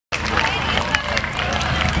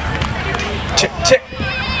Check.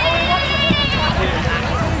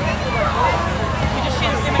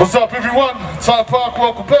 What's up, everyone? Tyre Park,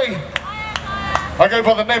 welcome play. I go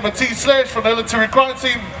by the name of Tslash from the military crime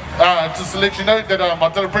team. Just to let you know that I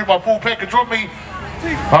didn't bring my full package with me.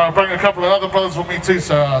 I bring a couple of other brothers with me too,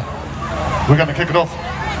 so we're gonna kick it off.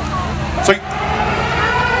 So,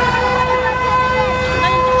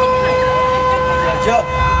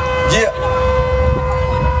 Yeah.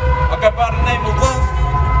 I go by the name of Willz.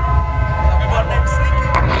 I go by the name of Sneaky.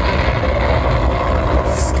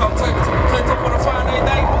 Just come take up on a Friday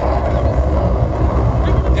night.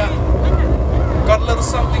 Yeah. Got a little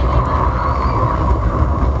something.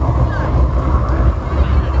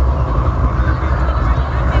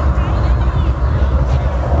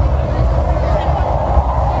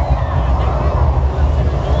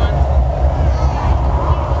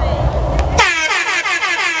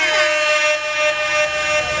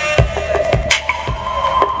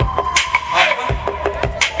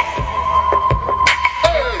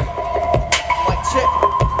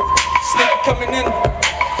 Coming in, to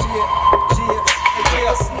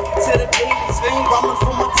the team, ramen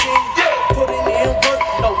for my team, putting in work,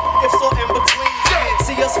 no ifs or in between.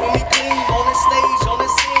 See us when we clean, on the stage, on the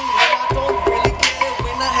scene, and I don't really care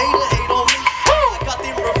when a hater hate on me. I got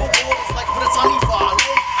them river waters like with a 25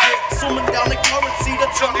 lake, swimming down the currency, the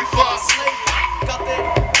 25 slave. Got that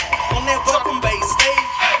on that welcome base stage,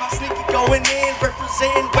 Sneaky going in,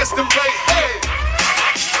 representing Western Bay.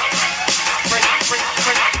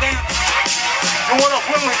 Break it down. What up,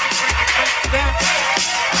 Willz?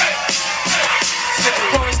 Slip the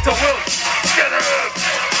chorus to Willz. Get up!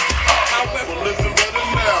 I went for living better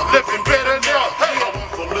now. Living better now. Hey, I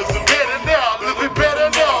went for living better now. Living better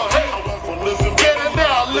now. Hey, I went for living better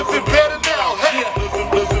now. Living better now. Hey, living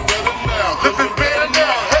better now. Living better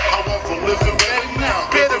now. Hey, I went for living better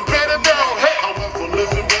now. Better now. Hey, I went for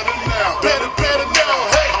living better now. Better now.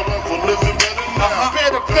 Hey, I went for living better now.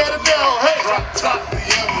 Better now. Hey, top the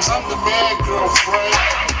M's. I'm the man, girlfriend.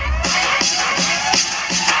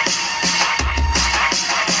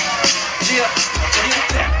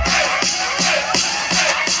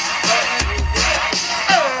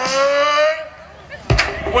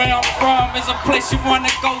 Where I'm from is a place you wanna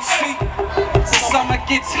go see. The summer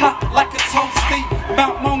gets hot like a toasty.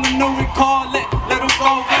 Mount Maunganui, call it Little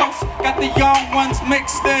Gold Coast. Got the young ones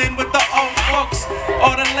mixed in with the old folks.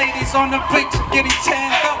 All the ladies on the beach getting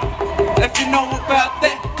tanned up. If you know about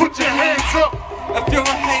that, put your hands up. If you're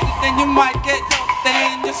a hater, then you might get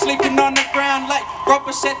then you're sleeping on the ground like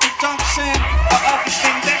rubbish at the junction. Or other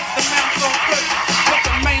thing that the mount's so good. But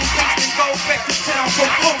the main things then go back to town for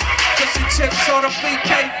food. Fishy chips or the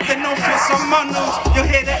BK, then no fish on my news. You'll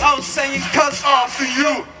hear the old saying, cuz after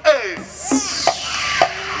you, hey.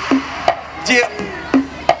 Yeah.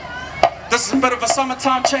 This is a bit of a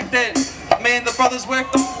summertime check that me and the brothers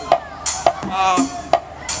worked on.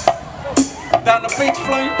 Down the beach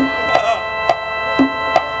flame.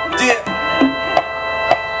 Yeah.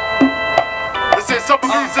 This is summer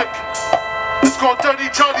music. It's called Dirty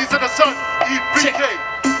Chinese in the Sun. EBK.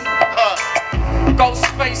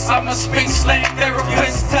 Ghostface, I'm a speech slang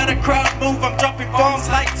therapist. Tell the crowd move, I'm dropping bombs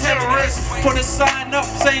like terrorists. Put a sign up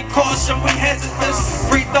saying caution, we hesitant.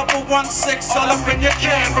 3016 all up in your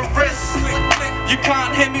camera wrist. You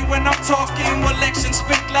can't hear me when I'm talking. Election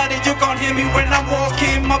speak louder, you gon' hear me when I'm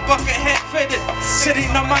walking. My bucket head fitted,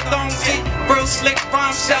 sitting on my long G. Real slick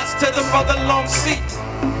rhyme shots to the brother long seat.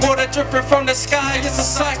 Water dripping from the sky, it's a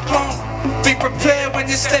cyclone. Be prepared when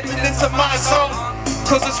you're stepping into my zone.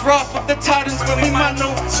 Cause it's rough with the titans when we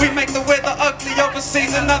manu. We make the weather ugly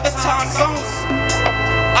overseas in other time zones.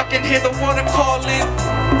 I can hear the water calling,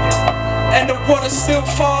 and the water's still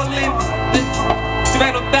falling.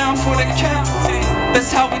 Settle down for the county.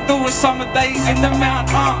 That's how we do it summer days in the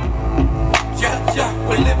mountain. Yeah,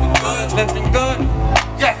 we're living good, living good.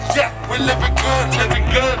 Yeah, we're living good, living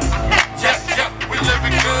good. Yeah, we're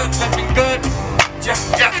living good, living good.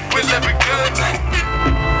 Yeah, we're living good.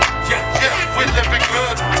 Yeah, we're living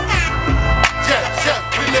good. Yeah,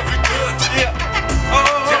 we're living good. Yeah,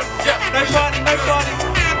 nobody.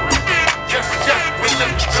 Yeah, we're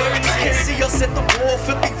living good. You can see us at the wharf,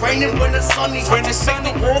 it be raining when it's sunny. When it's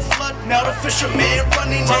sunny, the wharf flood, now the fishermen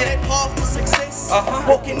running on that path to success.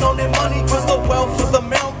 Walking on their money, cause the wealth of the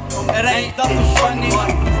mount, it ain't nothing funny.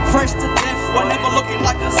 Fresh to death, one never looking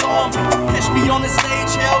like a zombie. Catch me on the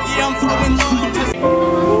stage, hell yeah, I'm throwing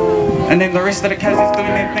love. And then the rest of the cats is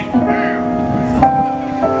doing their thing.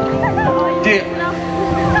 Yeah.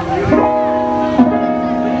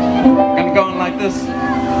 Gonna go on like this.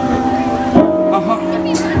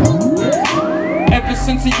 Ever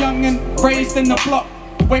since a youngin', raised in the block,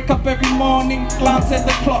 Wake up every morning, glance at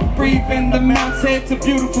the clock, breathe in the mountains, it's a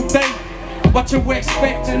beautiful day. What you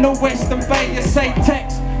expecting, no Western Bay, you say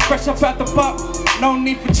text, fresh up out the box, no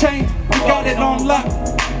need for change, we got it on lock.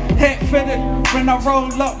 Head fitted, when I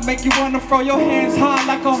roll up, make you wanna throw your hands high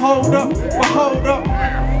like a hold up, but hold up.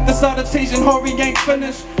 This other teasing Hori ain't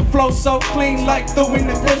finished. Flow so clean like doing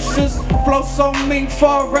the dishes. Flow so mean,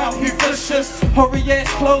 far out, he vicious. Hori ass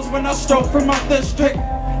clothes when I stroll through my district.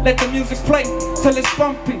 Let the music play till it's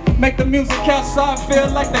bumpy. Make the music outside feel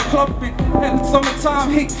like they're clumping. And summertime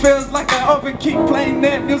heat feels like an oven. Keep playing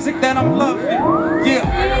that music that I'm loving. Yeah.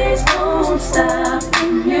 Please don't stop the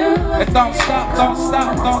music. It don't stop, don't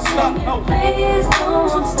stop, don't stop. No. Please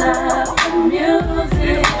don't stop the music.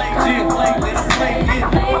 Yeah, let it play, yeah.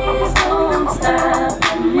 Please don't stop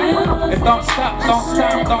the music. It don't stop, don't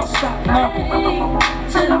stop, don't stop, no.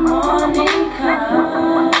 Till the morning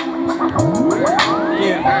comes.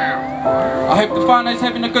 Yeah. I hope the finals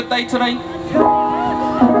having a good day today.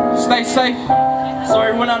 Stay safe.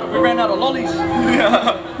 Sorry, we ran out of lollies.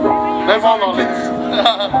 They want lollies.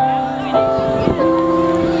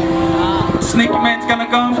 Sneaky man's gonna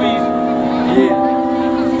go in for you. Yeah.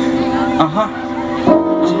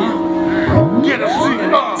 Get a seat.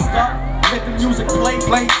 Stop, let the music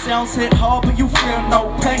play. Sounds hit hard, but you feel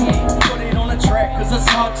no pain. Put it on the track, cause it's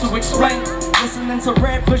hard to explain. Listening to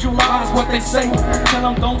rap, visualize what they say. Tell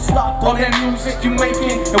them don't stop all that music you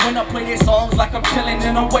making. And when I play their songs like I'm chilling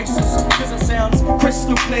in Oasis, cause it sounds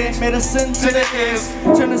crystal clear, medicine to the ears.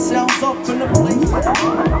 Turn the sounds up in the place.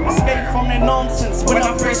 Escape from that nonsense when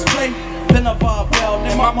I press play. Then I vibe out,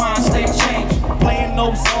 then my mind stay changed. Playing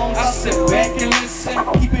those songs, I sit back and listen.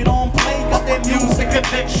 Keep it on play, got that music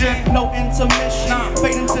addiction. No intermission,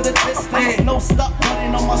 fade into the distance. No stop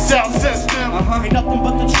running on my sound system. Ain't nothing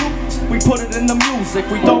but the truth, we put it in the music.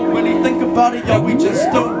 We don't really think about it, yo, we just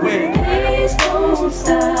do it. Please don't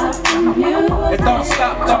stop the music. It don't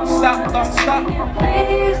stop, don't stop, don't stop.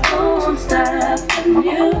 Please don't stop the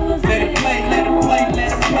music. Let it play, let it play,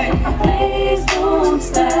 let it play. Please don't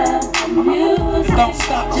stop the music. Don't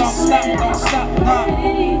stop, don't stop, don't stop, nah.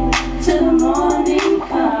 Till the morning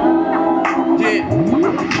comes. Yeah.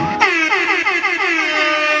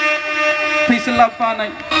 Peace and love, fine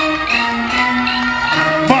night.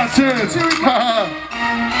 My turn.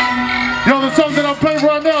 Yo, the song that I'm playing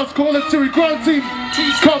right now is called Military Grind Team.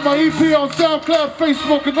 Got my EP on SoundCloud,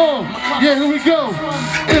 Facebook and all. Yeah, here we go.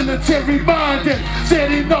 Military minded,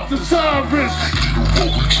 setting off the sirens.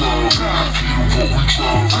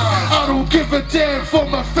 I don't give a damn for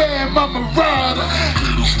my fam, I'm a rider.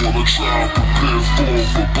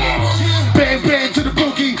 Bang bang to the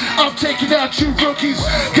boogie, I'm taking out you rookies.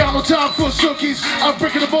 Got no time for sookies, I'm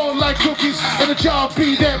breaking them all like cookies. And the job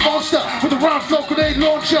be that monster with a rhyme flow grenade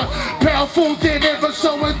launcher. Powerful than ever,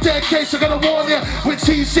 so in that case I gotta warn ya. When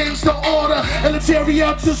T sends the order, military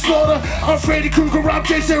out to slaughter. I'm Freddy Krueger, I'm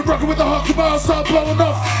Jason, rockin' with the hawk, come on, start blowing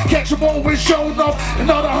off. Catch them always showing off,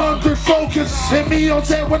 another 100 focus. And me on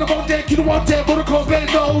set when I'm on deck, you don't want that, but a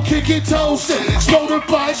Corvette, no, kick it toasted. Exploded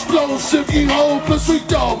by explosive, you hopeless, we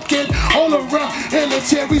don't get all around.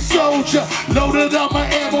 Military soldier, loaded up my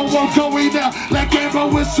ammo, I'm going out like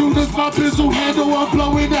Rambo. As soon as my pistol handle, I'm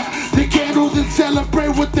blowing out the candles and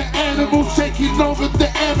celebrate with the animals taking over the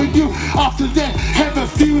avenue. After that, have a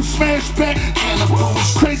few smash back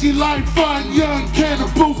cannibals. Crazy like fun, young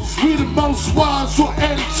cannibals. We the most wise for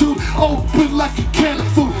attitude, open like a can of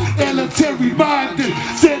food. Military minded,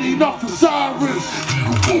 setting off the sirens.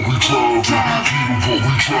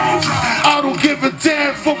 I don't give a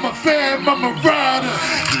damn for my fam, I'm a rider.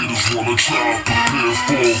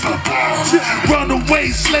 Runaway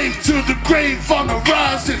slave to the grave on the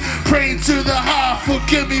rising. Praying to the high,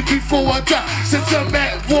 forgive me before I die. Since I'm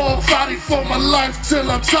at war, fighting for my life till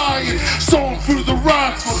I'm tired. Soaring through the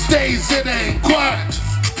rocks for days it ain't quiet.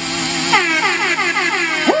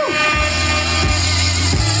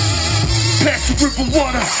 Pass the river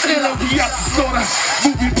water, LOB out the slaughter.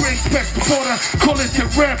 Movie brings back the border. Call it the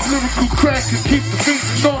rap, lyrical crack, and keep the beats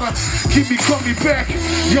in order. Keep me coming back,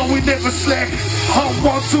 yo, we never slack. I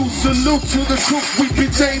want to salute to the troops, we be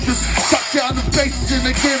dangerous. Stop down the faces in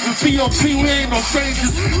the game with BOP, we ain't no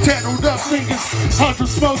strangers. Tattled up fingers, 100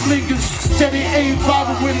 smoke lingers. Steady aim,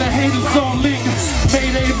 viral when the haters on lingers.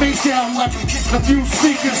 Mayday, make down like a few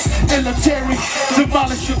speakers. Military,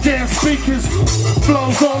 demolish your damn speakers.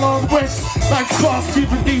 Flows all on west. Like boss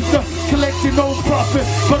beneath the collecting no profit,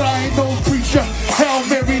 but I ain't no preacher. Hail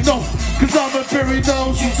Mary, no, cause I'm a bury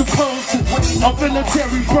those you supposed to. I'm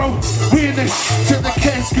military, bro. We in this till the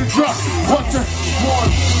casket drop.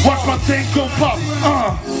 Watch my thing go pop.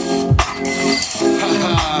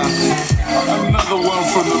 Another one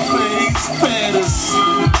from the big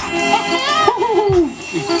Spanish.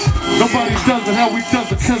 how we does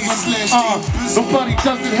it, cousin. Nobody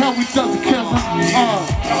does it how we does it, cousin.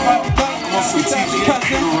 I'm on some TGA,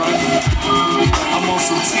 I'm on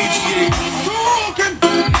some TGA.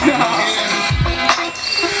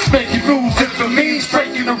 Making moves if it means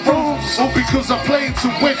breaking the rules. Oh, because I'm playing to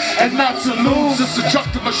win and not to lose. It's a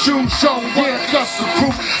chuck to my shoes, show what custom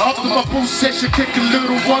proof. After my boost session, kick a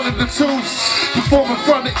little one and the twos. Perform in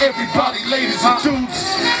front of everybody, ladies and dudes.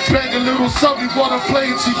 Bang a little something while I'm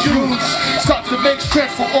playing to use. Start to make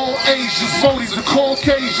tracks for all Asians, Modies and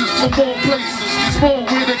Caucasians from more places. It's more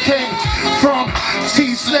where they came from.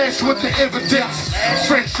 Tslash with the evidence.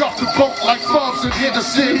 Fresh off the boat like Bobs and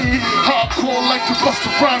Henderson. Hardcore like the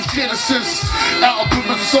Busta Rhymes Genesis. Album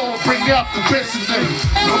and soul bring out the best in them.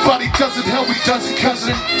 Nobody does it how we does it,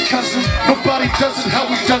 cousin. Nobody does it how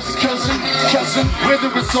we does it, cousin.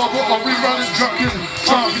 Whether it's over or we running drunken.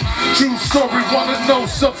 True story, wanna know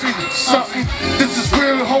something. This is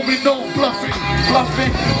real, homie, no bluffing.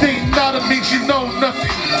 Think not it means you know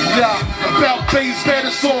nothing. About bass, man,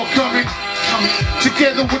 it's all coming.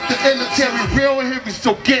 Together with the military, real heavy,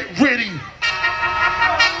 so get ready.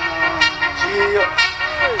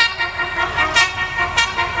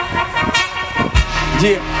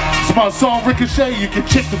 Yeah, it's my song Ricochet. You can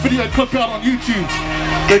check the video clip out on YouTube.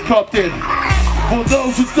 They copped it. For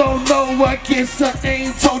those who don't know, I guess I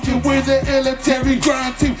ain't told you we're the military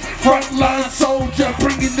grind team. Frontline soldier,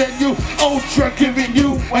 bringing that new ultra, giving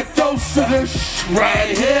you a dose of this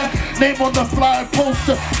right here. Name on the fly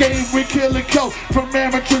poster, game we kill and go. From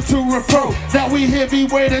amateur to a pro. Now we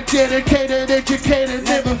heavyweight and dedicated, educated,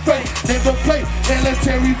 never fake, never play.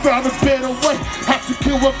 Military found a better way. Have to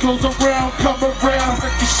kill what goes around, come around.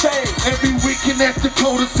 Ricochet. Every weekend at the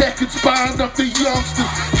cul-de-sac, inspiring up the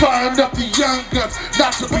youngsters, firing up the young guns.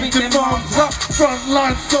 Not to beat the thumbs up.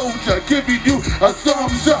 Frontline soldier, giving you a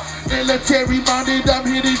thumbs up. Military minded, I'm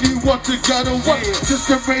hitting you what you gotta want.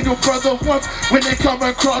 Sister radio brother once. When they come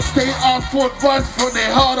across, they are for advice from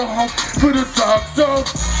their heart of home. For the dark zone.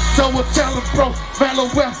 So I tell them, bro, mellow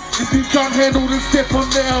well. If you can't handle this, step on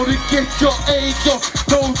now to get your ego.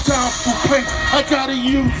 No time for pain, I gotta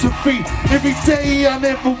use to feed. Every day I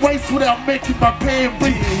never waste without making my pan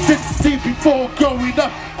bleed. 60 before going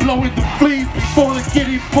up, blowing the fleas before they get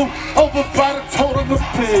it pulled over by the totem of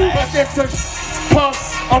pig. But that's a pump,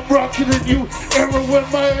 I'm rocking a new era when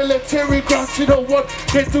my military grounds. You know what?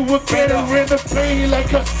 They do it better in the pain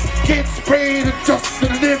like us. Get sprayed and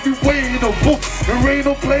dusted in every way. No book, there ain't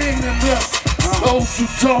no playing in this. Those who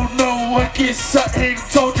don't know, I guess I ain't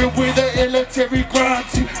told you we're the military grind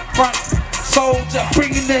team. Front soldier,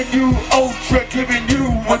 bringing that new ultra, giving you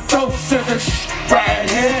a dose of the right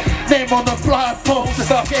here. Name on the fly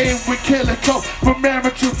poster, game we kill and go. From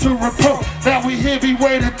amateur to a pro. Now we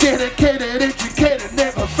heavyweight and dedicated, educated,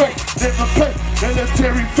 never fake, never play.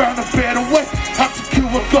 Military found a better way. Have to kill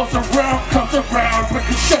what goes around, comes around,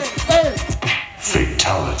 Ricochet. Hey.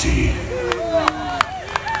 Fatality.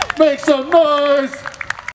 Make some noise!